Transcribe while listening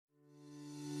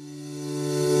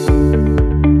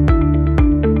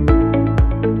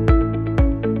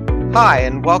Hi,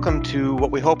 and welcome to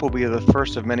what we hope will be the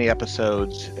first of many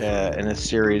episodes in a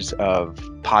series of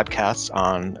podcasts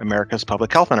on America's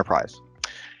public health enterprise.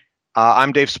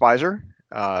 I'm Dave Speiser,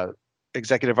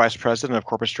 Executive Vice President of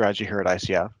Corporate Strategy here at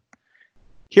ICF.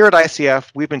 Here at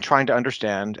ICF, we've been trying to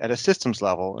understand at a systems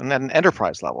level and at an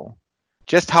enterprise level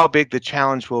just how big the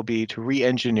challenge will be to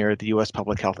re-engineer the U.S.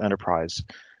 public health enterprise,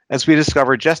 as we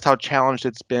discover just how challenged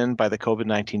it's been by the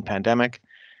COVID-19 pandemic,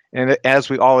 and as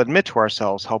we all admit to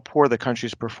ourselves how poor the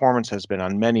country's performance has been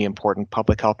on many important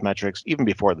public health metrics even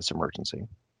before this emergency.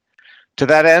 To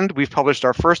that end, we've published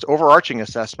our first overarching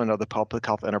assessment of the public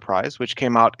health enterprise, which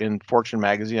came out in Fortune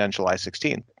magazine on July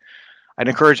 16th. I'd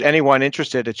encourage anyone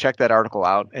interested to check that article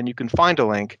out, and you can find a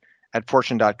link at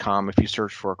fortune.com if you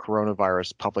search for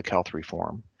coronavirus public health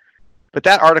reform. But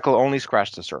that article only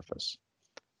scratched the surface.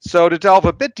 So to delve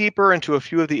a bit deeper into a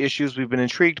few of the issues we've been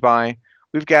intrigued by,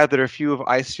 we've gathered a few of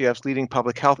ICF's leading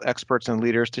public health experts and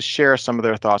leaders to share some of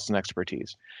their thoughts and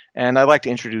expertise. And I'd like to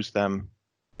introduce them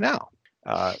now.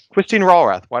 Christine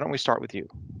Walrath, why don't we start with you?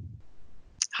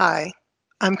 Hi,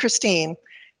 I'm Christine.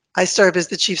 I serve as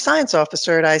the Chief Science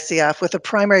Officer at ICF with a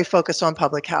primary focus on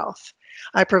public health.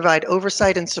 I provide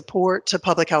oversight and support to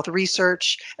public health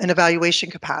research and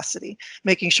evaluation capacity,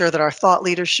 making sure that our thought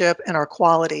leadership and our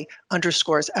quality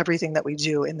underscores everything that we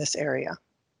do in this area.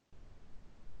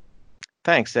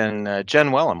 Thanks. And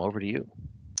Jen Welham, over to you.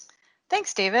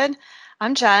 Thanks, David.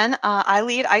 I'm Jen. I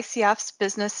lead ICF's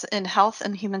business in health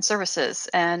and human services,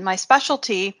 and my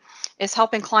specialty is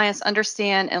helping clients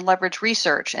understand and leverage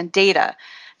research and data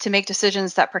to make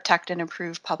decisions that protect and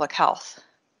improve public health.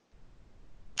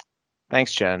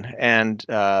 Thanks, Jen. And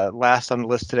last on the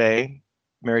list today,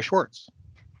 Mary Schwarz.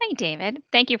 Hi, David.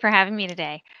 Thank you for having me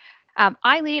today.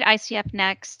 I lead ICF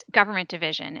Next Government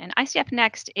Division, and ICF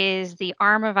Next is the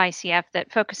arm of ICF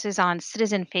that focuses on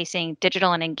citizen-facing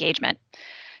digital and engagement.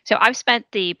 So I've spent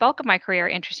the bulk of my career,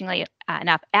 interestingly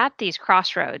enough, at these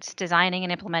crossroads, designing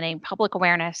and implementing public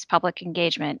awareness, public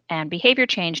engagement, and behavior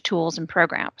change tools and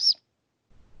programs.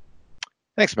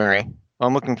 Thanks, Mary. Well,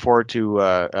 I'm looking forward to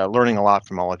learning a lot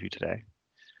from all of you today.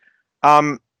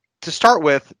 To start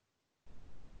with,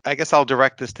 I guess I'll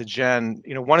direct this to Jen.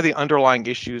 One of the underlying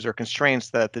issues or constraints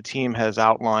that the team has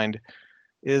outlined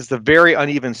is the very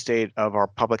uneven state of our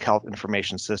public health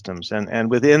information systems, and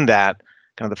within that,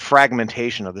 kind of the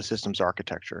fragmentation of the systems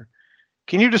architecture.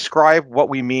 Can you describe what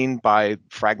we mean by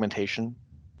fragmentation?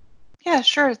 Yeah,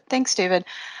 sure. Thanks, David.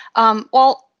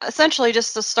 Well, essentially,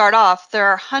 just to start off, there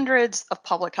are hundreds of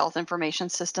public health information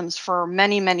systems for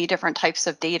many, many different types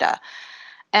of data.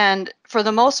 And for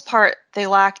the most part, they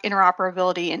lack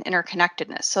interoperability and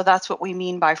interconnectedness. So that's what we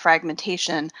mean by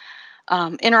fragmentation.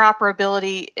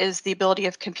 Interoperability is the ability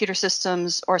of computer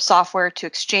systems or software to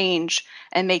exchange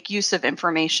and make use of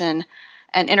information.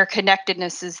 And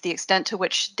interconnectedness is the extent to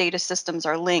which data systems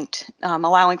are linked,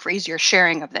 allowing for easier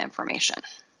sharing of the information.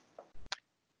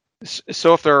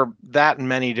 So if there are that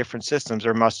many different systems,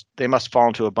 they must fall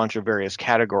into a bunch of various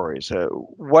categories.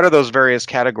 What are those various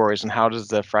categories, and how does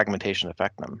the fragmentation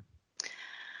affect them?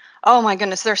 Oh my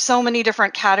goodness, there's so many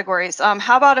different categories.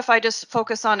 How about if I just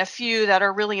focus on a few that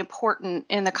are really important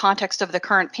in the context of the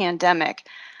current pandemic?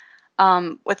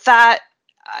 With that,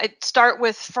 I'd start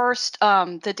with first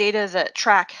the data that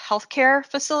track healthcare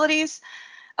facilities.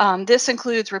 This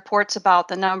includes reports about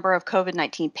the number of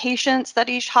COVID-19 patients that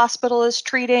each hospital is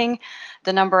treating,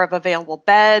 the number of available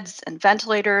beds and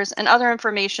ventilators, and other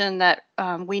information that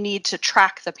we need to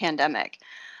track the pandemic.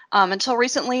 Until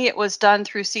recently, it was done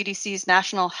through CDC's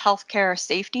National Healthcare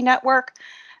Safety Network.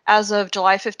 As of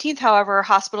July 15th, however,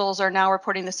 hospitals are now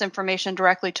reporting this information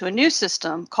directly to a new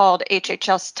system called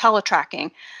HHS Teletracking.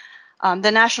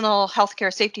 The National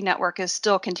Healthcare Safety Network is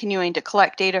still continuing to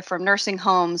collect data from nursing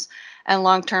homes and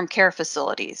long-term care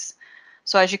facilities.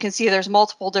 So as you can see, there's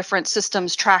multiple different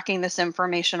systems tracking this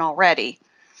information already.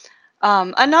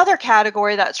 Another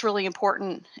category that's really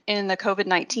important in the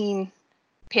COVID-19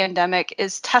 pandemic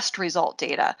is test result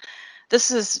data.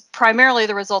 This is primarily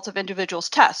the results of individuals'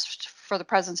 tests for the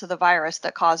presence of the virus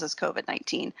that causes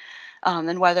COVID-19,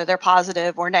 and whether they're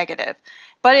positive or negative.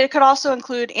 But it could also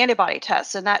include antibody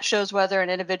tests, and that shows whether an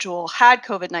individual had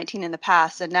COVID-19 in the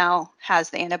past and now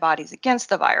has the antibodies against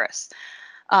the virus.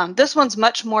 This one's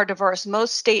much more diverse.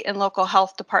 Most state and local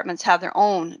health departments have their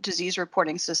own disease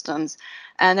reporting systems,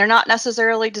 and they're not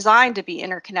necessarily designed to be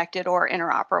interconnected or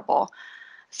interoperable.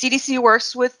 CDC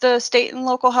works with the state and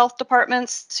local health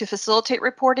departments to facilitate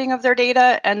reporting of their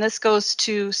data, and this goes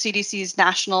to CDC's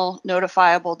National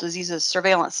Notifiable Diseases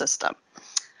Surveillance System.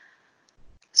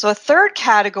 So a third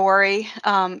category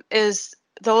is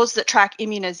those that track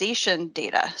immunization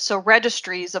data. So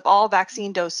registries of all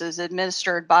vaccine doses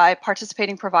administered by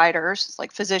participating providers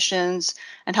like physicians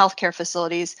and healthcare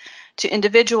facilities to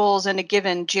individuals in a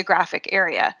given geographic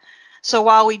area. So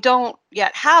while we don't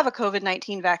yet have a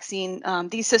COVID-19 vaccine,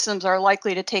 these systems are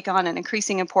likely to take on an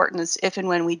increasing importance if and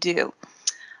when we do.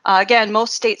 Again,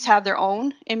 most states have their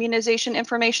own immunization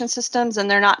information systems, and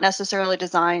they're not necessarily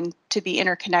designed to be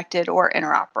interconnected or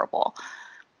interoperable.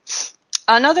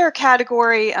 Another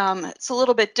category, it's a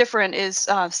little bit different, is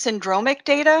syndromic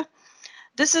data.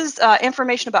 This is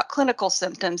information about clinical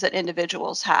symptoms that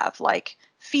individuals have, like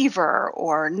fever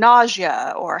or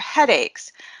nausea or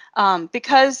headaches.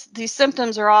 Because these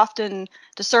symptoms are often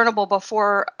discernible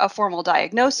before a formal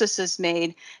diagnosis is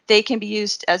made, they can be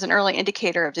used as an early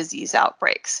indicator of disease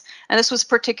outbreaks. And this was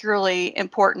particularly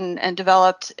important and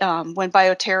developed when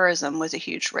bioterrorism was a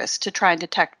huge risk, to try and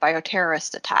detect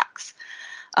bioterrorist attacks.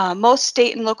 Most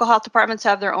state and local health departments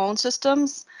have their own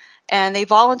systems, and they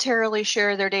voluntarily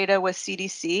share their data with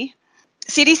CDC.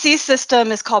 CDC's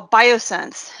system is called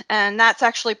Biosense, and that's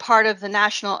actually part of the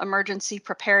National Emergency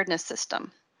Preparedness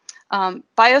System.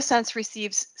 Biosense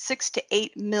receives 6 to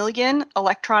 8 million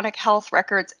electronic health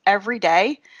records every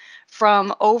day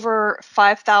from over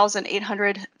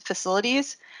 5,800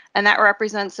 facilities, and that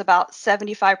represents about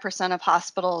 75% of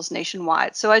hospitals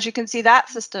nationwide. So as you can see, that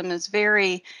system is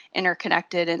very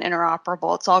interconnected and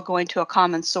interoperable. It's all going to a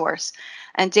common source,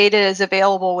 and data is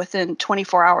available within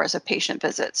 24 hours of patient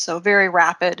visits, so very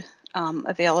rapid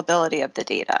availability of the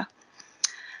data.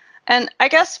 And I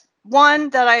guess one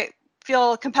that I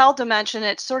feel compelled to mention,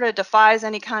 it sort of defies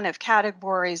any kind of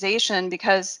categorization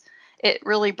because it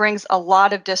really brings a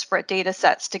lot of disparate data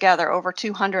sets together, over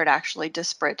 200 actually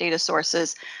disparate data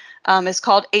sources, is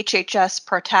called HHS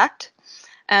Protect.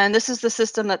 And this is the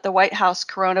system that the White House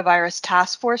Coronavirus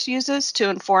Task Force uses to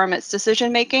inform its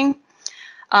decision making.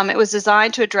 It was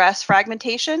designed to address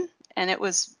fragmentation, and it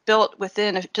was built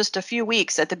within just a few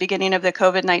weeks at the beginning of the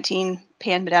COVID-19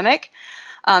 pandemic.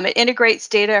 It integrates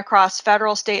data across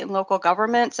federal, state, and local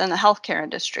governments and the healthcare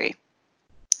industry.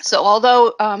 So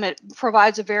although it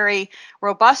provides a very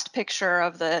robust picture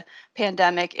of the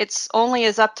pandemic, it's only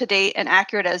as up to date and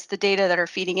accurate as the data that are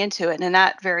feeding into it, and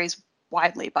that varies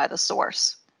widely by the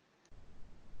source.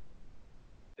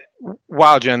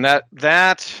 Wow, Jen,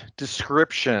 that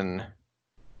description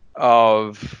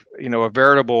of, a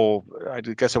veritable, I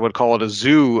guess I would call it a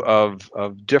zoo of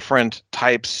different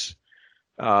types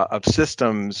of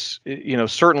systems,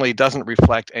 certainly doesn't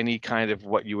reflect any kind of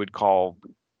what you would call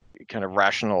kind of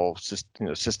rational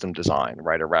system design,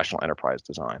 right? A rational enterprise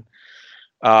design.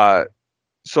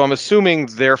 So I'm assuming,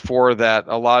 therefore, that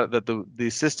a lot of the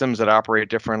systems that operate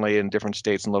differently in different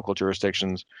states and local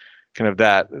jurisdictions, kind of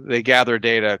that they gather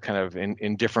data kind of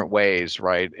in different ways,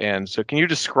 right? And so can you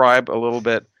describe a little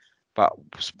bit about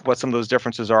what some of those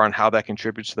differences are and how that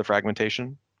contributes to the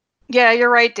fragmentation? Yeah, you're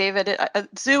right, David. A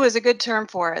zoo is a good term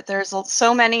for it. There's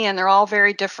so many, and they're all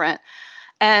very different.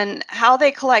 And how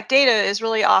they collect data is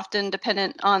really often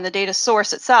dependent on the data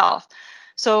source itself.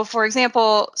 So, for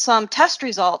example, some test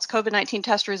results, COVID-19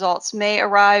 test results, may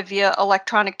arrive via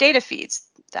electronic data feeds.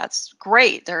 That's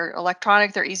great. They're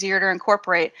electronic, they're easier to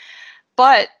incorporate.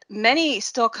 But many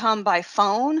still come by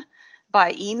phone,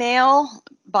 by email,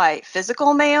 by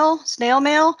physical mail, snail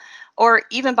mail, or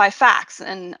even by fax.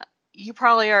 And you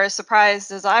probably are as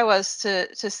surprised as I was to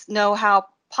know how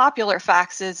popular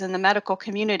fax is in the medical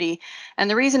community. And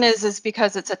the reason is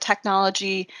because it's a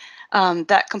technology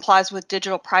that complies with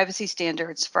digital privacy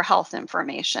standards for health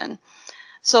information.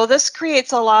 So this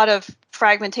creates a lot of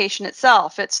fragmentation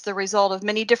itself. It's the result of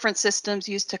many different systems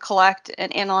used to collect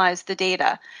and analyze the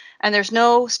data. And there's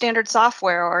no standard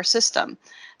software or system.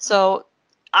 So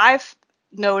I've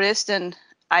noticed, and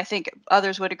I think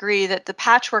others would agree, that the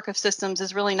patchwork of systems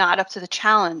is really not up to the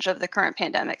challenge of the current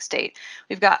pandemic state.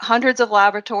 We've got hundreds of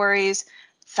laboratories,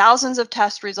 thousands of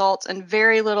test results, and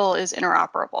very little is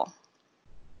interoperable.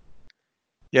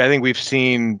 Yeah, I think we've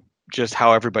seen just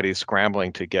how everybody's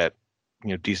scrambling to get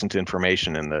decent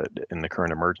information in the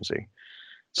current emergency.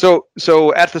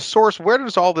 So at the source, where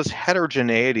does all this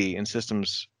heterogeneity in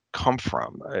systems come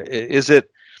from? Is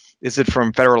it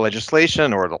from federal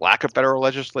legislation or the lack of federal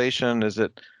legislation? Is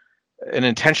it an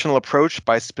intentional approach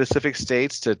by specific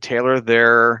states to tailor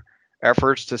their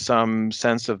efforts to some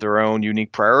sense of their own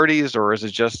unique priorities, or is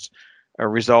it just a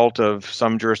result of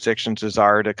some jurisdictions'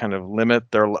 desire to kind of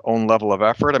limit their own level of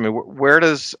effort? I mean, where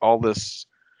does all this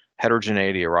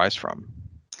heterogeneity arise from?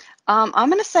 I'm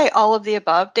going to say all of the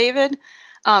above, David.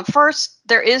 First,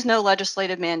 there is no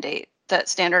legislative mandate that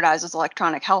standardizes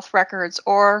electronic health records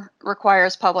or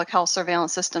requires public health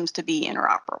surveillance systems to be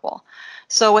interoperable.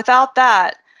 So without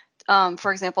that,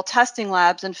 For example, testing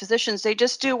labs and physicians, they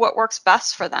just do what works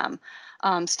best for them.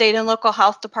 State and local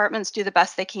health departments do the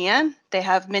best they can. They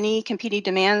have many competing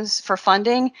demands for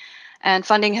funding, and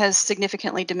funding has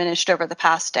significantly diminished over the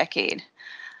past decade.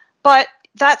 But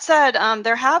that said,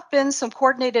 there have been some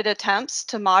coordinated attempts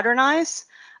to modernize.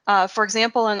 For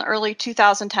example, in the early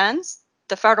 2010s,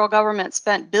 the federal government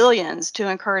spent billions to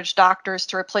encourage doctors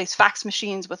to replace fax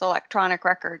machines with electronic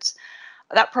records.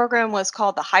 That program was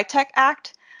called the HITECH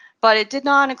Act, but it did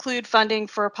not include funding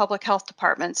for public health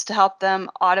departments to help them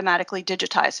automatically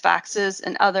digitize faxes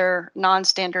and other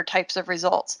non-standard types of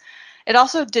results. It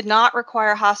also did not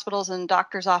require hospitals and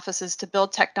doctors' offices to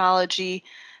build technology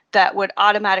that would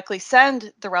automatically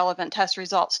send the relevant test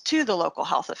results to the local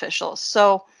health officials.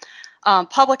 So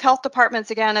public health departments,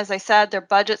 again, as I said, their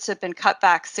budgets have been cut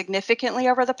back significantly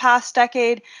over the past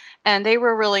decade, and they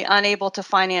were really unable to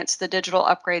finance the digital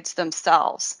upgrades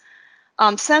themselves.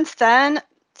 Since then,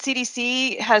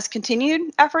 CDC has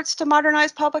continued efforts to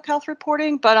modernize public health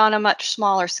reporting, but on a much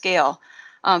smaller scale.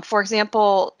 For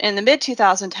example, in the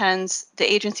mid-2010s,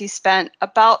 the agency spent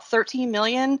about $13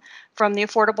 million from the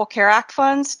Affordable Care Act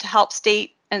funds to help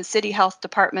state and city health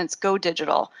departments go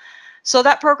digital. So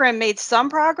that program made some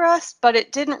progress, but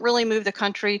it didn't really move the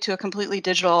country to a completely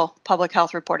digital public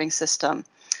health reporting system.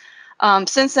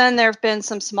 Since then, there have been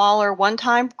some smaller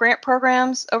one-time grant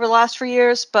programs over the last few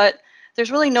years, but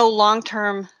there's really no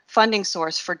long-term funding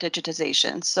source for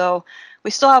digitization. So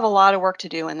we still have a lot of work to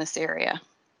do in this area.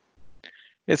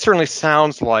 It certainly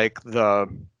sounds like the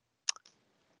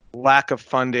lack of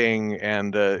funding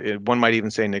and one might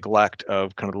even say neglect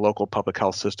of kind of the local public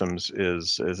health systems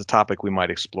is a topic we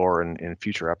might explore in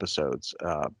future episodes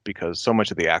because so much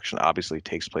of the action obviously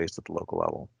takes place at the local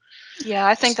level. Yeah,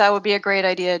 I think that would be a great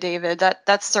idea, David.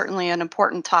 That's certainly an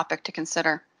important topic to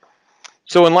consider.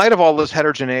 So in light of all this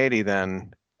heterogeneity,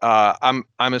 then I'm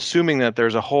assuming that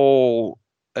there's a whole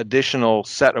additional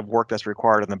set of work that's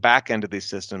required on the back end of these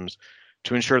systems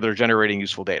to ensure they're generating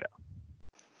useful data.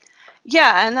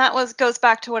 Yeah, and that goes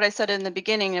back to what I said in the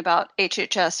beginning about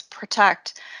HHS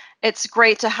Protect. It's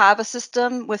great to have a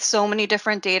system with so many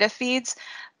different data feeds,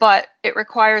 but it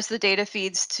requires the data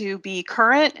feeds to be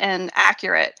current and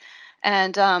accurate.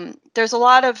 And there's a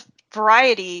lot of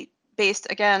variety based,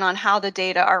 again, on how the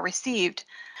data are received.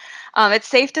 It's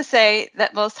safe to say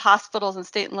that most hospitals and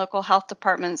state and local health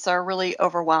departments are really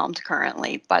overwhelmed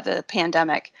currently by the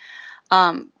pandemic.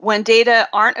 When data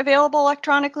aren't available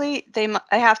electronically, they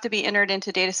have to be entered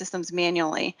into data systems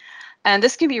manually. And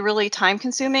this can be really time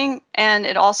consuming, and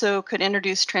it also could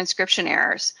introduce transcription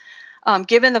errors.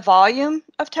 Given the volume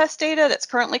of test data that's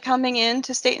currently coming in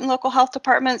to state and local health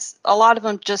departments, a lot of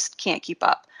them just can't keep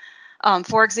up.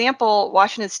 For example,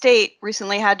 Washington State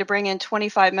recently had to bring in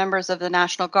 25 members of the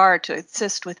National Guard to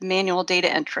assist with manual data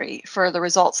entry for the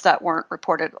results that weren't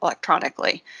reported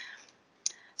electronically.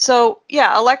 So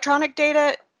yeah, electronic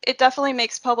data, it definitely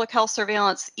makes public health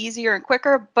surveillance easier and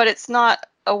quicker, but it's not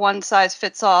a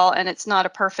one-size-fits-all, and it's not a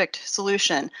perfect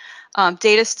solution.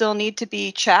 Data still need to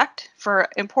be checked for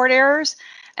import errors,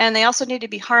 and they also need to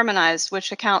be harmonized,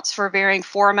 which accounts for varying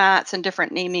formats and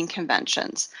different naming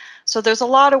conventions. So there's a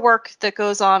lot of work that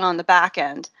goes on the back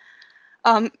end.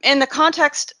 In the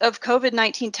context of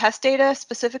COVID-19 test data,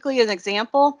 specifically as an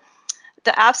example,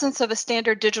 the absence of a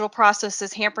standard digital process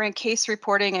is hampering case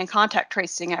reporting and contact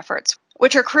tracing efforts,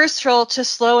 which are crucial to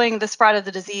slowing the spread of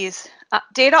the disease.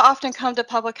 Data often come to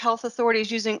public health authorities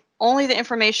using only the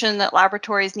information that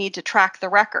laboratories need to track the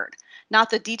record, not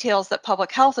the details that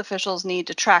public health officials need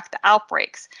to track the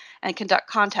outbreaks and conduct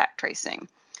contact tracing.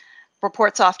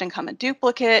 Reports often come in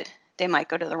duplicate. They might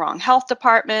go to the wrong health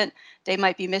department. They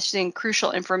might be missing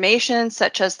crucial information,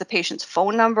 such as the patient's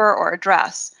phone number or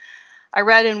address. I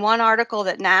read in one article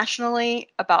that nationally,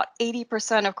 about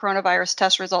 80% of coronavirus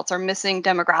test results are missing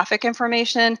demographic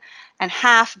information, and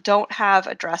half don't have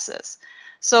addresses.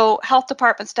 So health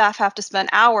department staff have to spend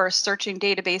hours searching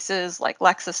databases like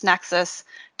LexisNexis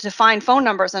to find phone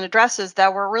numbers and addresses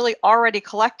that were really already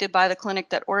collected by the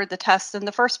clinic that ordered the tests in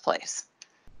the first place.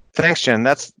 Thanks, Jen.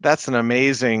 That's an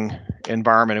amazing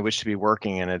environment in which to be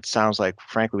working, and it sounds like,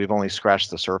 frankly, we've only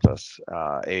scratched the surface.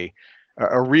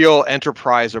 A real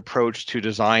enterprise approach to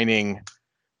designing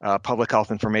public health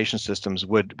information systems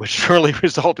would surely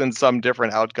result in some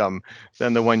different outcome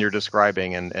than the one you're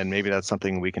describing, and maybe that's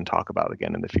something we can talk about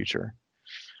again in the future.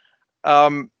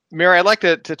 Mary, I'd like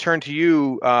to turn to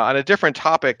you on a different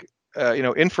topic.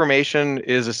 Information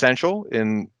is essential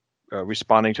in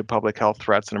responding to public health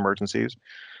threats and emergencies.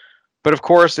 But of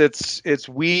course, it's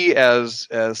we as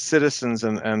citizens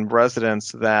and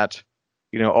residents that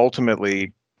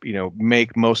ultimately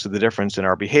make most of the difference in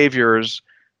our behaviors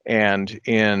and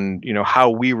in how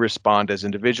we respond as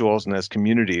individuals and as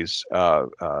communities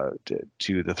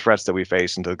to the threats that we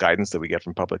face and to the guidance that we get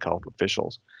from public health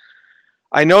officials.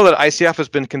 I know that ICF has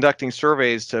been conducting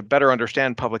surveys to better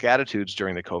understand public attitudes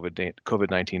during the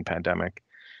COVID-19 pandemic.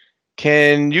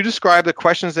 Can you describe the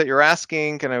questions that you're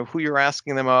asking, kind of who you're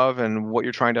asking them of, and what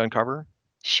you're trying to uncover?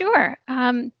 Sure.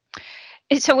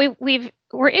 So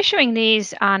we're issuing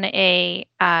these on a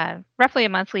roughly a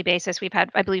monthly basis. We've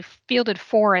had, I believe, fielded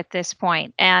 4 at this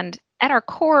point. And at our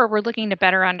core, we're looking to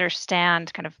better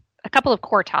understand kind of a couple of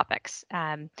core topics.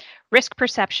 Risk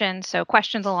perception, so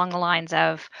questions along the lines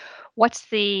of what's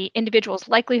the individual's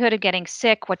likelihood of getting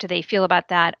sick? What do they feel about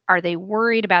that? Are they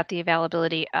worried about the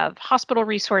availability of hospital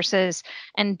resources?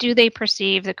 And do they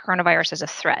perceive the coronavirus as a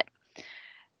threat?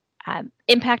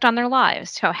 Impact on their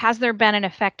lives. So has there been an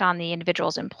effect on the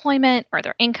individual's employment or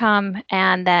their income?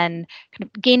 And then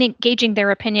kind of gauging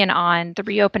their opinion on the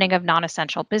reopening of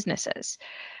non-essential businesses.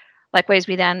 Likewise,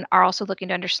 we then are also looking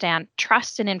to understand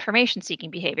trust and information-seeking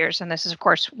behaviors. And this is, of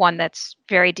course, one that's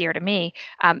very dear to me.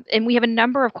 And we have a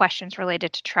number of questions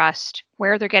related to trust,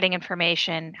 where they're getting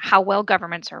information, how well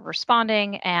governments are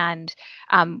responding, and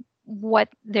what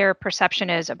their perception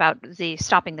is about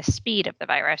stopping the speed of the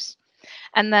virus.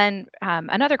 And then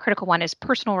another critical one is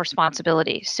personal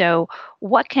responsibility. So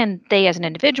what can they as an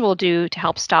individual do to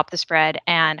help stop the spread,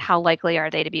 and how likely are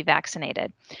they to be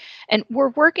vaccinated? And we're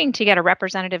working to get a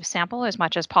representative sample as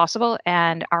much as possible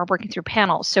and are working through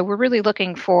panels. So we're really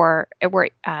looking for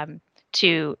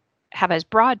to have as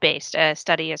broad-based a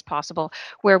study as possible,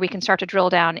 where we can start to drill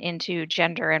down into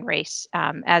gender and race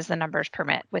as the numbers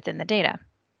permit within the data.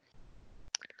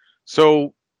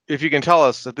 So if you can tell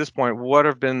us at this point, what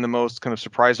have been the most kind of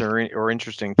surprising or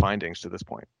interesting findings to this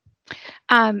point?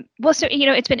 Well, so,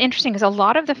 it's been interesting because a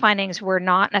lot of the findings we're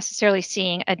not necessarily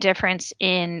seeing a difference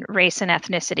in race and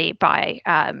ethnicity by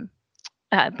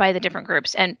the different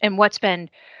groups. And what's been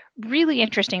really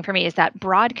interesting for me is that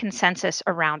broad consensus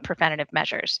around preventative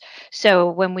measures. So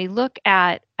when we look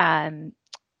at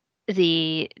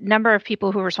the number of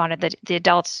people who responded, the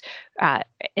adults,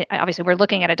 obviously we're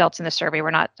looking at adults in the survey.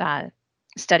 We're not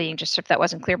studying, just if that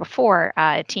wasn't clear before,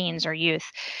 teens or youth.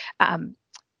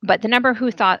 But the number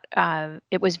who thought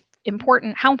it was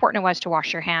important, how important it was to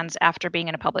wash your hands after being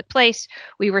in a public place,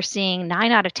 we were seeing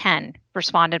 9 out of 10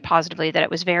 responded positively that it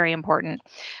was very important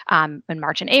in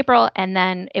March and April. And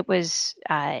then it was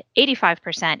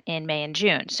 85% in May and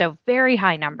June. So very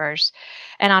high numbers.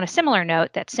 And on a similar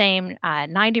note, that same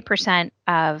 90%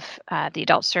 of the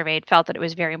adults surveyed felt that it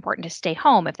was very important to stay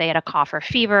home if they had a cough or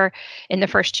fever in the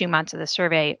first 2 months of the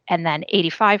survey. And then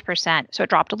 85%, so it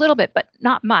dropped a little bit, but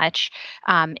not much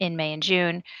in May and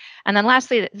June. And then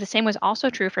lastly, the same was also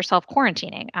true for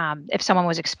self-quarantining if someone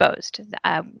was exposed.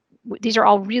 These are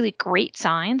all really great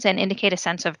signs and indicate a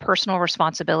sense of personal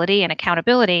responsibility and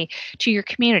accountability to your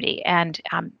community. And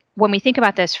when we think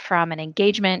about this from an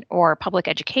engagement or public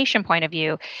education point of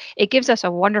view, it gives us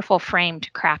a wonderful frame to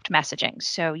craft messaging.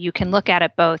 So you can look at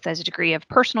it both as a degree of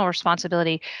personal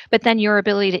responsibility, but then your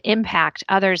ability to impact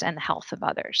others and the health of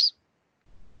others.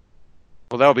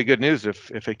 Well, that'll be good news if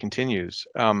it continues.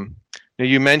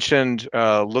 You mentioned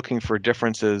looking for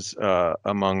differences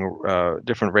among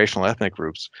different racial and ethnic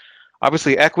groups.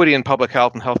 Obviously, equity in public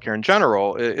health and healthcare in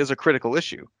general is a critical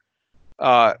issue.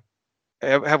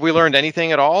 Have we learned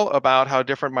anything at all about how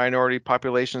different minority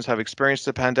populations have experienced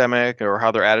the pandemic, or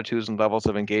how their attitudes and levels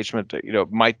of engagement,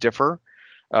 might differ?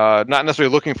 Not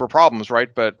necessarily looking for problems, right?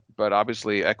 But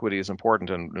obviously, equity is important,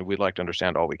 and we'd like to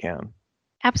understand all we can.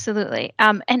 Absolutely.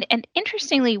 And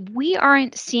interestingly, we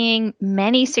aren't seeing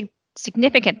many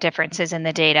significant differences in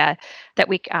the data that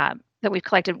we've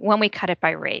collected when we cut it by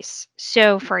race.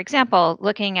 So, for example,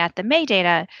 looking at the May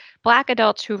data, Black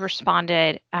adults who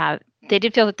responded, they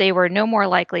did feel that they were no more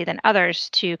likely than others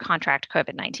to contract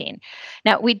COVID-19.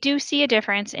 Now, we do see a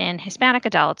difference in Hispanic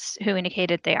adults who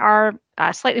indicated they are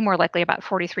slightly more likely, about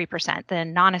 43%,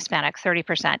 than non-Hispanic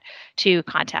 30% to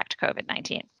contact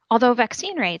COVID-19. Although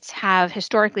vaccine rates have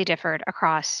historically differed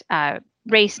across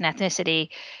race and ethnicity,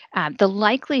 the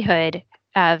likelihood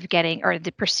of getting, or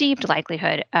the perceived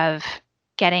likelihood of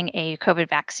getting a COVID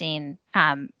vaccine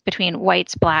between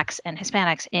whites, Blacks, and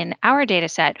Hispanics in our data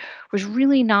set was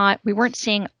really we weren't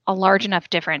seeing a large enough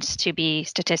difference to be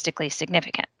statistically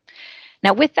significant.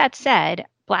 Now, with that said,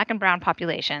 Black and Brown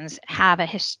populations have a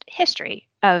history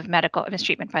of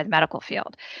mistreatment by the medical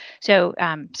field. So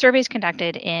surveys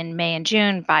conducted in May and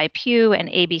June by Pew and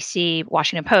ABC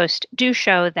Washington Post do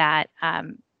show that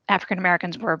African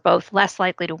Americans were both less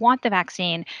likely to want the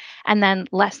vaccine and then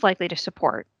less likely to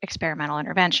support experimental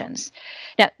interventions.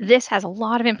 Now, this has a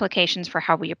lot of implications for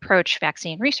how we approach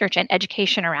vaccine research and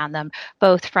education around them,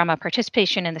 both from a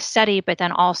participation in the study, but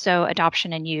then also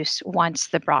adoption and use once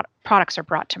the products are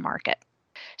brought to market.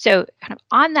 So kind of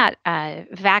on that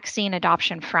vaccine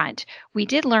adoption front, we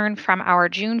did learn from our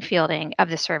June fielding of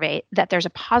the survey that there's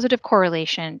a positive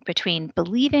correlation between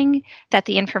believing that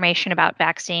the information about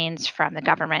vaccines from the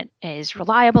government is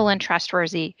reliable and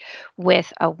trustworthy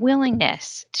with a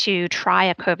willingness to try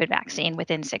a COVID vaccine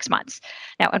within 6 months.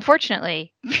 Now,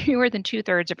 unfortunately, fewer than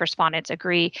 2/3 of respondents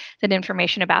agree that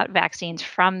information about vaccines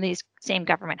from these same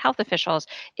government health officials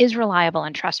is reliable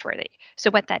and trustworthy. So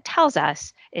what that tells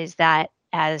us is that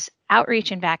as outreach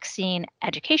and vaccine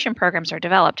education programs are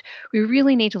developed, we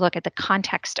really need to look at the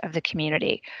context of the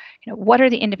community. What are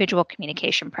the individual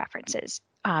communication preferences?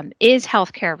 Is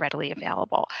healthcare readily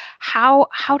available?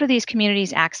 How do these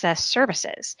communities access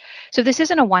services? So this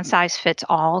isn't a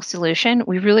one-size-fits-all solution.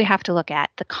 We really have to look at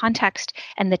the context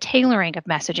and the tailoring of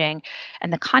messaging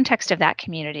and the context of that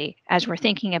community as we're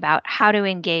thinking about how to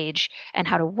engage and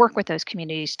how to work with those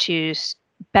communities to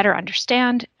better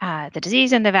understand the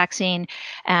disease and the vaccine,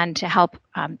 and to help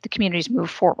the communities move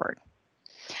forward.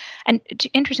 And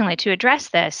interestingly, to address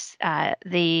this,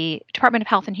 the Department of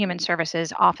Health and Human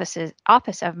Services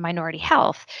Office of Minority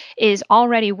Health is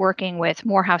already working with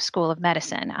Morehouse School of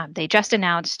Medicine. They just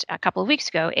announced a couple of weeks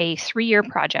ago a 3-year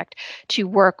project to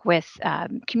work with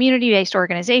community-based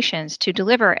organizations to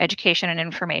deliver education and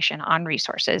information on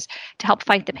resources to help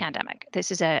fight the pandemic. This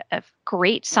is a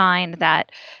great sign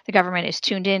that the government is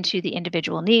tuned into the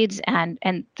individual needs and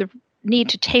the need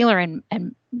to tailor and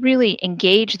really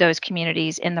engage those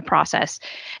communities in the process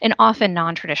in often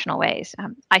non-traditional ways.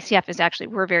 ICF is actually,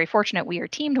 we're very fortunate. We are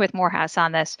teamed with Morehouse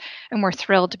on this, and we're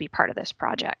thrilled to be part of this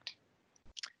project.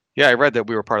 Yeah, I read that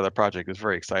we were part of that project. It was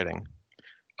very exciting.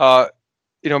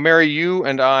 Mary, you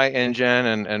and I and Jen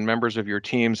and members of your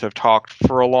teams have talked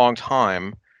for a long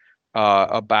time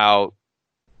about,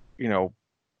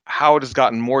 how it has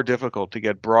gotten more difficult to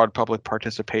get broad public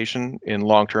participation in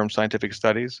long-term scientific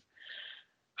studies.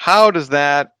 How does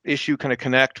that issue kind of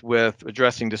connect with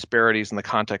addressing disparities in the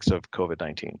context of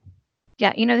COVID-19?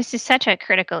 Yeah, this is such a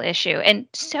critical issue, and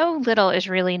so little is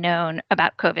really known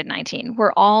about COVID-19.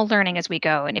 We're all learning as we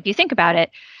go. And if you think about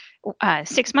it,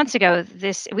 6 months ago,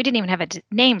 we didn't even have a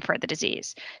name for the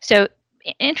disease. So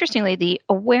interestingly, the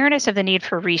awareness of the need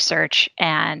for research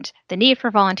and the need for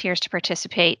volunteers to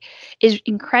participate is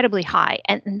incredibly high.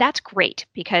 And that's great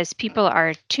because people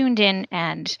are tuned in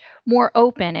and more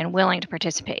open and willing to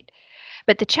participate.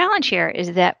 But the challenge here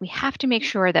is that we have to make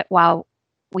sure that while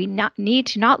we need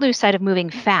to not lose sight of moving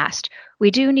fast,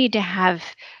 we do need to have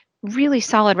really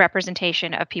solid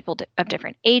representation of people of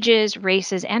different ages,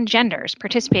 races, and genders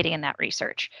participating in that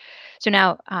research. So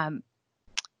now,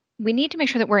 we need to make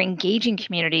sure that we're engaging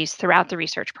communities throughout the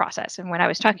research process. And when I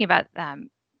was talking about,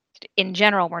 in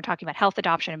general, we're talking about health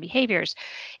adoption and behaviors,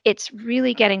 it's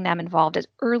really getting them involved as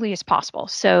early as possible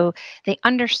so they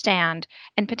understand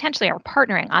and potentially are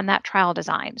partnering on that trial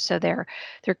design. So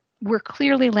we're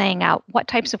clearly laying out what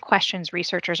types of questions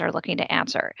researchers are looking to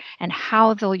answer and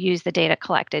how they'll use the data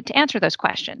collected to answer those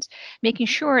questions, making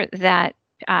sure that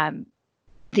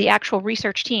the actual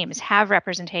research teams have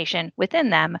representation within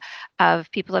them of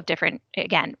people of different,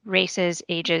 again, races,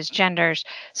 ages, genders,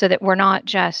 so that we're not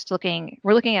just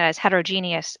we're looking at as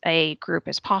heterogeneous a group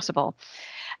as possible.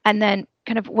 And then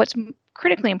kind of what's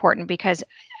critically important, because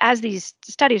as these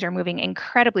studies are moving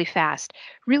incredibly fast,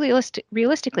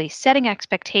 realistically setting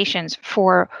expectations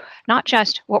for not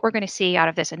just what we're going to see out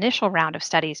of this initial round of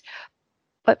studies,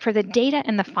 but for the data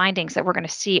and the findings that we're going to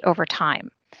see over time.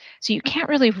 So you can't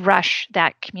really rush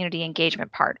that community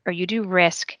engagement part, or you do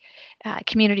risk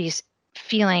communities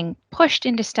feeling pushed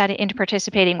into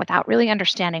participating without really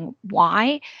understanding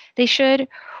why they should,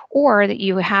 or that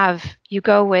you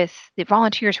go with the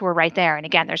volunteers who are right there. And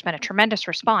again, there's been a tremendous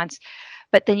response,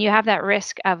 but then you have that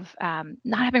risk of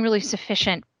not having really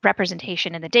sufficient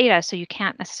representation in the data, so you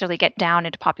can't necessarily get down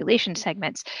into population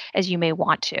segments as you may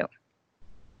want to.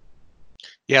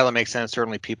 Yeah, that makes sense.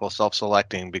 Certainly people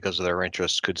self-selecting because of their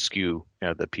interests could skew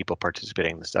the people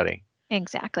participating in the study.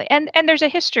 Exactly. And there's a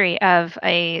history of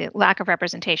a lack of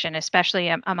representation, especially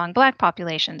among Black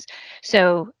populations.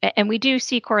 So, and we do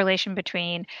see correlation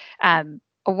between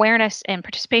awareness and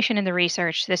participation in the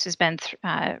research. This has been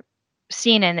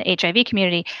seen in the HIV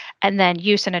community, and then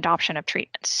use and adoption of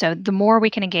treatments. So the more we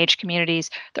can engage communities,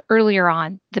 the earlier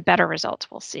on, the better results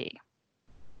we'll see.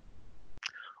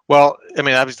 Well, I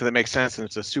mean, obviously that makes sense, and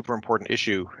it's a super important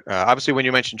issue. Obviously, when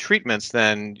you mention treatments,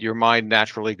 then your mind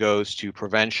naturally goes to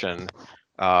prevention,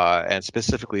 and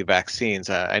specifically vaccines.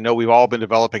 I know we've all been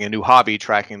developing a new hobby,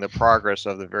 tracking the progress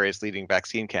of the various leading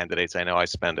vaccine candidates. I know I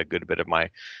spend a good bit of my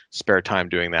spare time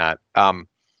doing that.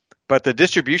 But the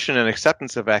distribution and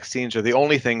acceptance of vaccines are the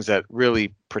only things that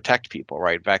really protect people,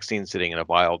 right? Vaccines sitting in a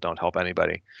vial don't help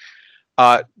anybody.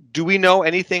 Do we know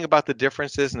anything about the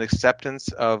differences in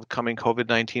acceptance of coming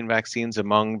COVID-19 vaccines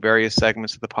among various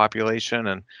segments of the population?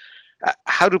 And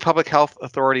how do public health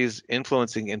authorities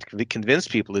influencing and convince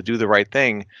people to do the right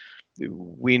thing?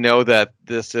 We know that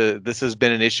this has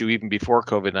been an issue even before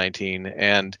COVID-19,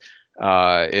 and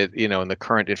in the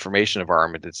current information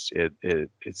environment, it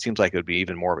seems like it would be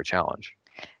even more of a challenge.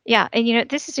 Yeah, and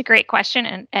this is a great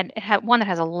question, and one that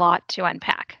has a lot to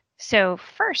unpack. So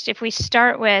first, if we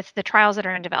start with the trials that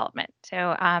are in development.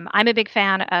 So I'm a big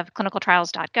fan of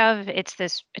clinicaltrials.gov.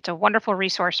 It's a wonderful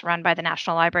resource run by the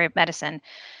National Library of Medicine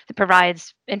that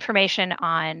provides information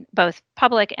on both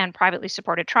public and privately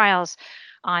supported trials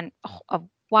on a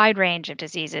wide range of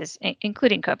diseases,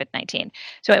 including COVID-19.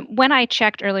 So when I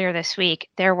checked earlier this week,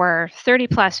 there were 30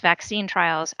 plus vaccine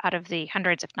trials out of the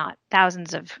hundreds, if not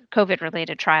thousands, of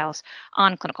COVID-related trials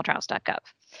on clinicaltrials.gov.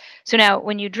 So now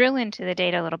when you drill into the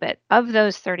data a little bit, of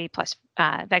those 30 plus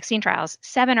vaccine trials,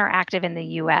 7 are active in the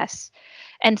US,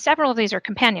 and several of these are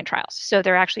companion trials. So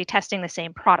they're actually testing the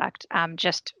same product,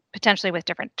 just potentially with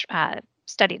different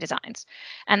study designs.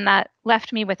 And that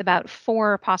left me with about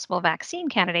 4 possible vaccine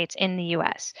candidates in the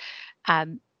US.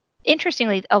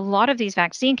 Interestingly, a lot of these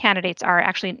vaccine candidates are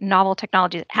actually novel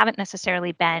technologies that haven't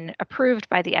necessarily been approved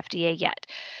by the FDA yet.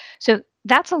 So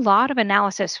that's a lot of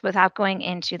analysis without going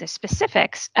into the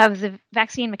specifics of the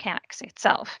vaccine mechanics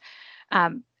itself.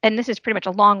 And this is pretty much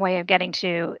a long way of getting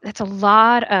to, that's a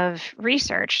lot of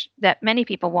research that many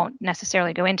people won't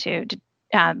necessarily go into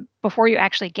before you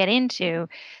actually get into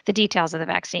the details of the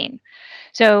vaccine.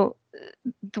 So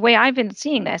the way I've been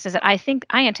seeing this is that I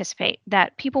anticipate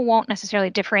that people won't necessarily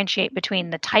differentiate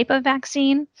between the type of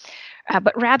vaccine,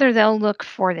 but rather they'll look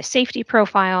for the safety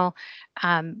profile,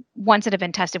 ones that have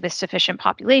been tested with sufficient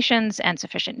populations and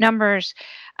sufficient numbers.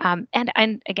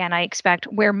 And again, I expect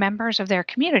where members of their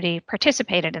community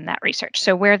participated in that research.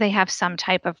 So where they have some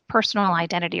type of personal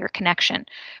identity or connection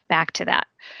back to that.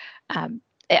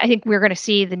 I think we're going to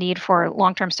see the need for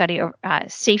long-term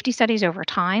safety studies over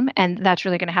time, and that's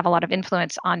really going to have a lot of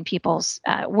influence on people's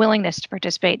willingness to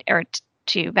participate or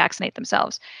to vaccinate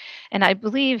themselves. And I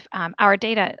believe our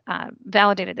data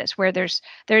validated this, where there's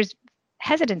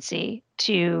hesitancy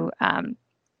to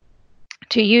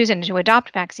use and to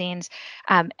adopt vaccines,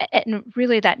 and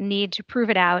really that need to prove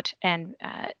it out and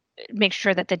make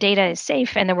sure that the data is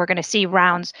safe, and then we're going to see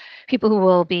rounds, people who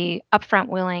will be upfront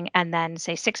willing, and then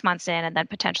say 6 months in, and then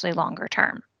potentially longer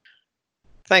term.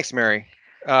 Thanks, Mary.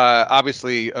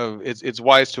 Obviously, it's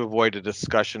wise to avoid a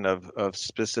discussion of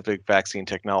specific vaccine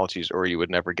technologies, or you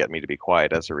would never get me to be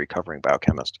quiet as a recovering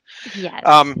biochemist. Yes.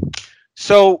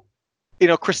 So,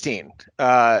 Christine,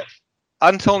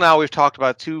 until now we've talked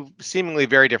about 2 seemingly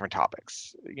very different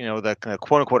topics. The kind of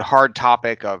quote unquote hard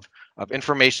topic of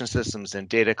information systems and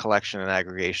data collection and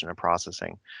aggregation and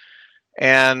processing,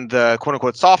 and the quote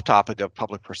unquote soft topic of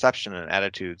public perception and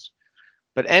attitudes.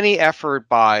 But any effort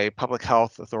by public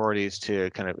health authorities to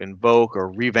kind of invoke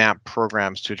or revamp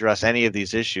programs to address any of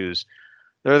these issues,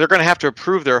 they're going to have to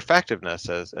prove their effectiveness,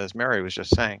 as Mary was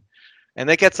just saying. And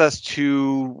that gets us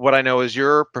to what I know is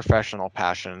your professional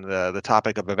passion, the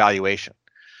topic of evaluation.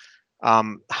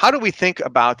 How do we think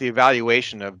about the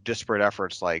evaluation of disparate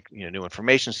efforts like new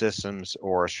information systems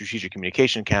or strategic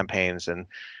communication campaigns, and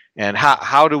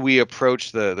how do we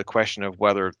approach the question of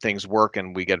whether things work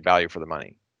and we get value for the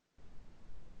money?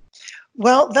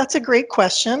 Well, that's a great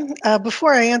question.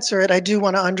 Before I answer it, I do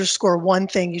want to underscore one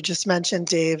thing you just mentioned,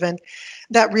 Dave, and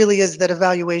that really is that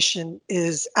evaluation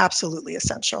is absolutely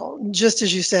essential. Just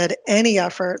as you said, any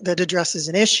effort that addresses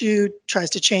an issue, tries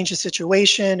to change a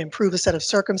situation, improve a set of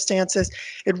circumstances,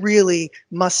 it really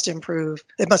must prove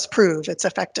its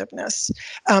effectiveness.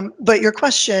 But your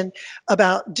question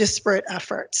about disparate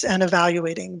efforts and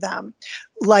evaluating them,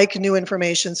 like new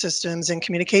information systems and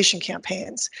communication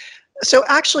campaigns. So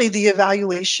actually, the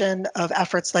evaluation of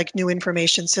efforts like new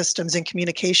information systems and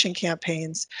communication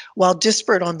campaigns, while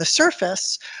disparate on the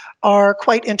surface, are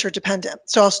quite interdependent.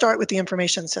 So I'll start with the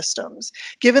information systems.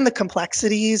 Given the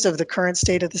complexities of the current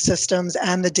state of the systems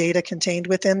and the data contained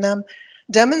within them,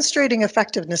 Demonstrating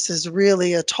effectiveness is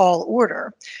really a tall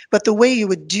order, but the way you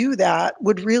would do that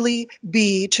would really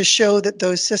be to show that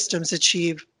those systems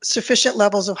achieve sufficient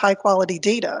levels of high quality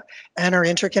data and are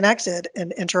interconnected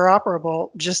and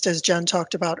interoperable, just as Jen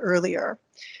talked about earlier.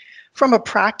 From a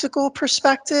practical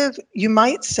perspective, you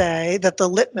might say that the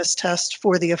litmus test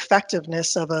for the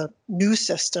effectiveness of a new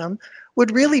system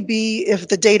would really be if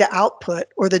the data output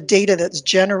or the data that's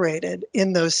generated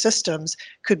in those systems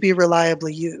could be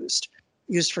reliably used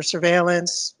for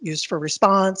surveillance, used for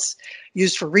response,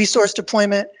 used for resource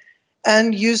deployment,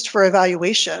 and used for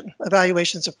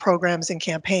evaluations of programs and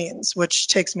campaigns, which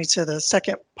takes me to the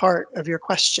second part of your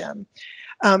question.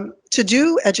 To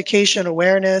do education,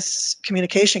 awareness,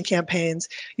 communication campaigns,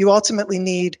 you ultimately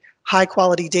need high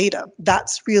quality data.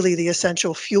 That's really the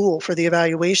essential fuel for the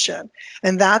evaluation.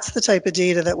 And that's the type of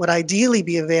data that would ideally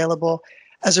be available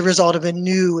as a result of a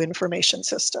new information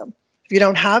system. If you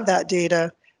don't have that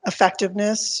data,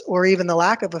 effectiveness or even the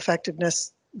lack of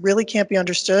effectiveness really can't be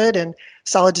understood, and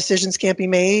solid decisions can't be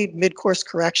made. Mid-course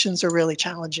corrections are really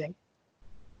challenging.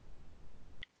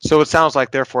 So it sounds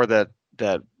like, therefore, that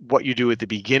what you do at the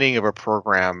beginning of a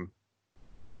program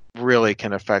really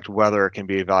can affect whether it can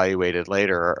be evaluated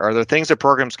later. Are there things that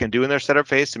programs can do in their setup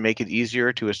phase to make it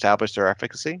easier to establish their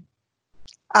efficacy?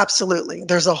 Absolutely.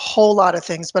 There's a whole lot of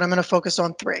things, but I'm going to focus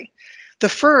on three. The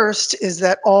first is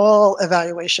that all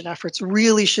evaluation efforts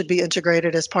really should be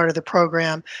integrated as part of the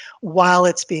program while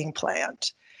it's being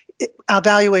planned.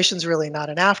 Evaluation is really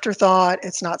not an afterthought.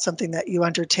 It's not something that you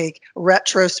undertake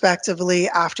retrospectively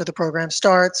after the program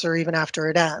starts or even after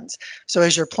it ends. So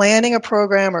as you're planning a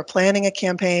program or planning a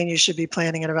campaign, you should be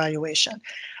planning an evaluation.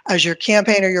 As your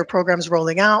campaign or your program is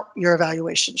rolling out, your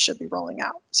evaluation should be rolling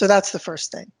out. So that's the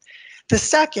first thing. The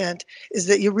second is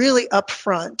that you really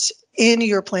upfront in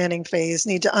your planning phase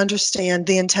need to understand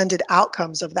the intended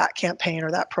outcomes of that campaign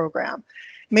or that program,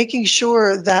 making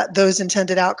sure that those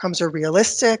intended outcomes are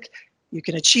realistic, you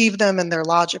can achieve them, and they're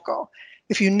logical.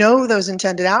 If you know those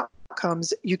intended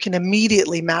outcomes, you can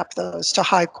immediately map those to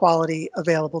high quality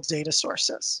available data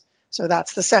sources. So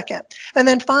that's the second. And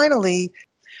then finally,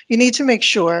 you need to make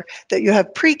sure that you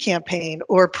have pre-campaign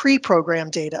or pre-program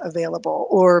data available,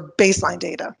 or baseline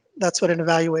data. That's what an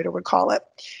evaluator would call it.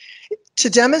 To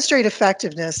demonstrate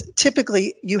effectiveness,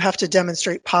 typically you have to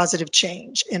demonstrate positive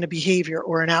change in a behavior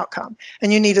or an outcome,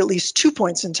 and you need at least 2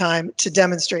 points in time to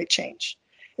demonstrate change.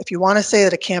 If you want to say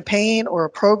that a campaign or a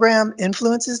program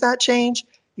influences that change,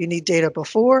 you need data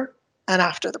before and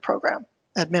after the program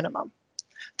at minimum.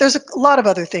 There's a lot of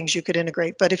other things you could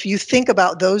integrate, but if you think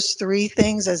about those three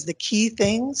things as the key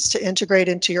things to integrate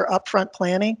into your upfront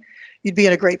planning, you'd be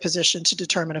in a great position to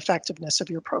determine effectiveness of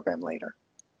your program later.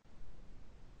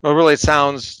 Well, really, it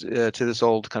sounds to this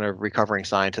old kind of recovering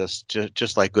scientist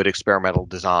just like good experimental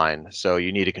design. So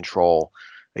you need a control,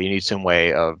 you need some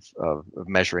way of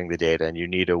measuring the data, and you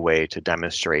need a way to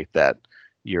demonstrate that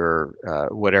your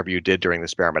whatever you did during the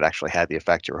experiment actually had the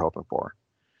effect you were hoping for.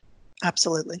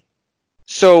 Absolutely.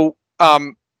 So,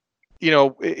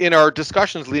 in our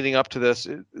discussions leading up to this,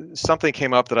 something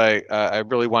came up that I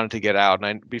really wanted to get out.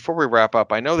 And before we wrap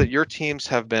up, I know that your teams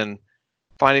have been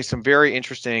finding some very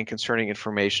interesting and concerning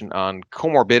information on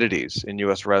comorbidities in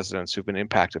U.S. residents who've been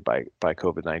impacted by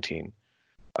COVID-19,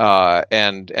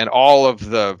 and all of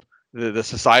the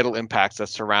societal impacts that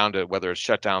surround it, whether it's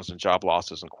shutdowns and job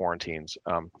losses and quarantines.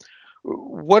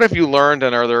 What have you learned,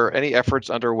 and are there any efforts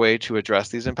underway to address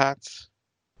these impacts?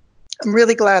 I'm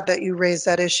really glad that you raised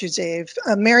that issue, Dave.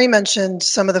 Mary mentioned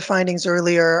some of the findings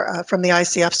earlier from the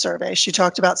ICF survey. She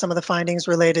talked about some of the findings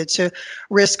related to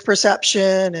risk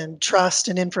perception and trust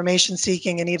and information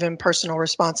seeking and even personal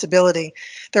responsibility.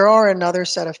 There are another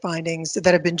set of findings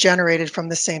that have been generated from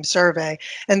the same survey,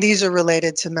 and these are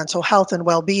related to mental health and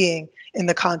well-being in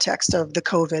the context of the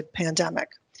COVID pandemic.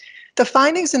 The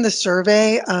findings in the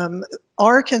survey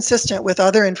are consistent with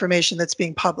other information that's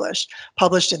being published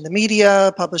in the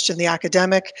media, published in the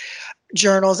academic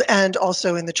journals, and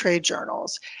also in the trade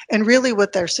journals. And really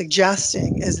what they're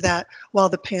suggesting is that while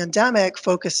the pandemic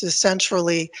focuses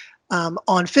centrally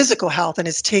on physical health and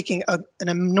is taking an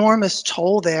enormous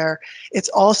toll there, it's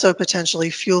also potentially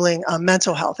fueling a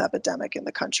mental health epidemic in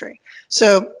the country.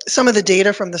 So some of the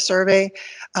data from the survey,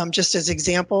 just as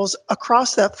examples,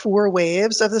 across that 4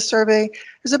 waves of the survey,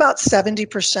 there's about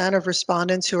 70% of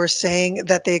respondents who are saying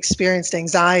that they experienced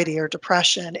anxiety or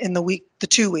depression in the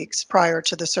 2 weeks prior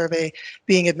to the survey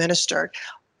being administered.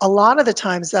 A lot of the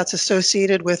times that's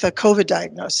associated with a COVID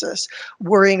diagnosis,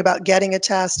 worrying about getting a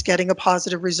test, getting a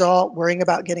positive result, worrying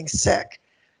about getting sick.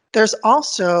 There's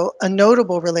also a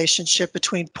notable relationship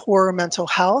between poor mental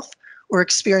health or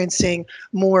experiencing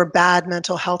more bad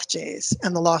mental health days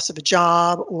and the loss of a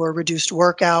job or reduced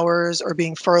work hours or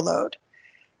being furloughed.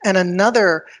 And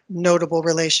another notable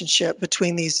relationship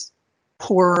between these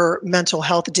poorer mental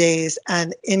health days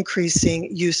and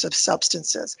increasing use of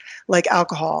substances like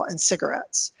alcohol and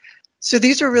cigarettes. So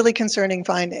these are really concerning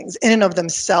findings. In and of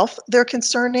themselves, they're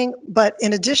concerning, but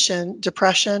in addition,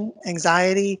 depression,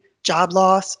 anxiety, job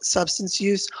loss, substance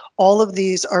use, all of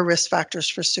these are risk factors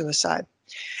for suicide.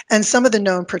 And some of the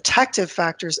known protective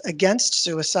factors against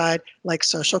suicide, like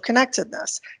social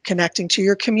connectedness, connecting to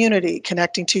your community,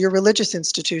 connecting to your religious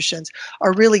institutions,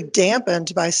 are really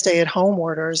dampened by stay-at-home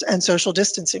orders and social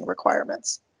distancing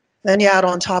requirements. Then you add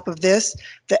on top of this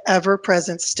the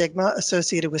ever-present stigma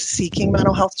associated with seeking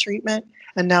mental health treatment,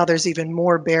 and now there's even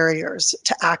more barriers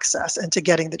to access and to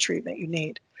getting the treatment you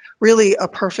need. Really a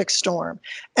perfect storm.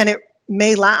 And it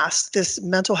may last, this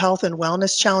mental health and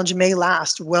wellness challenge may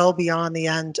last well beyond the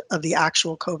end of the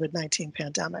actual COVID-19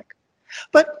 pandemic.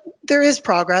 But there is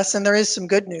progress and there is some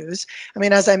good news. I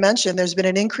mean, as I mentioned, there's been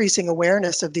an increasing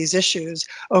awareness of these issues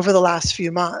over the last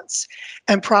few months,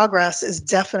 and progress is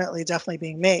definitely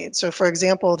being made. So for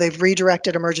example, they've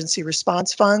redirected emergency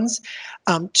response funds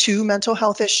to mental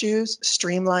health issues,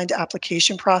 streamlined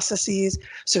application processes,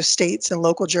 so states and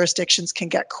local jurisdictions can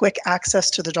get quick access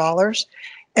to the dollars.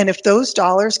 And if those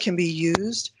dollars can be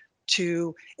used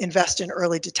to invest in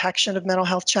early detection of mental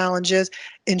health challenges,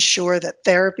 ensure that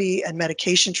therapy and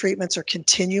medication treatments are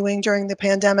continuing during the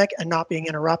pandemic and not being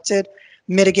interrupted,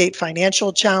 mitigate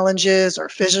financial challenges or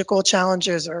physical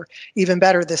challenges, or even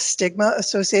better, the stigma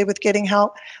associated with getting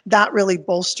help, that really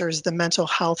bolsters the mental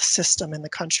health system in the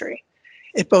country.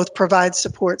 It both provides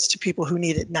supports to people who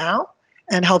need it now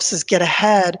and helps us get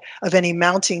ahead of any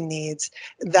mounting needs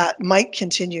that might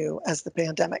continue as the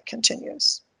pandemic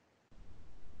continues.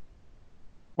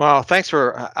 Well, thanks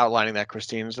for outlining that,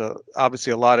 Christine. So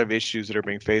obviously a lot of issues that are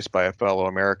being faced by fellow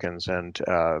Americans, and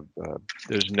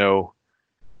there's no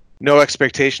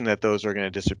expectation that those are going to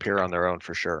disappear on their own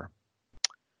for sure.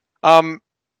 I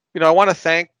want to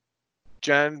thank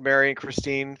Jen, Mary, and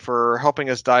Christine for helping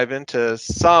us dive into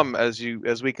some, as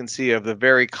we can see, of the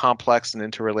very complex and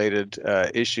interrelated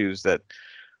issues that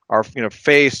are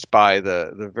faced by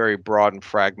the very broad and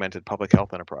fragmented public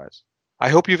health enterprise. I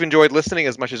hope you've enjoyed listening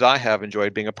as much as I have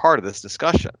enjoyed being a part of this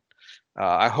discussion.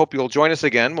 I hope you'll join us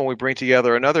again when we bring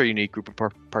together another unique group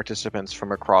of participants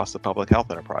from across the public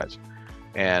health enterprise.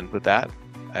 And with that,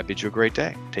 I bid you a great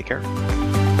day. Take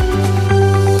care.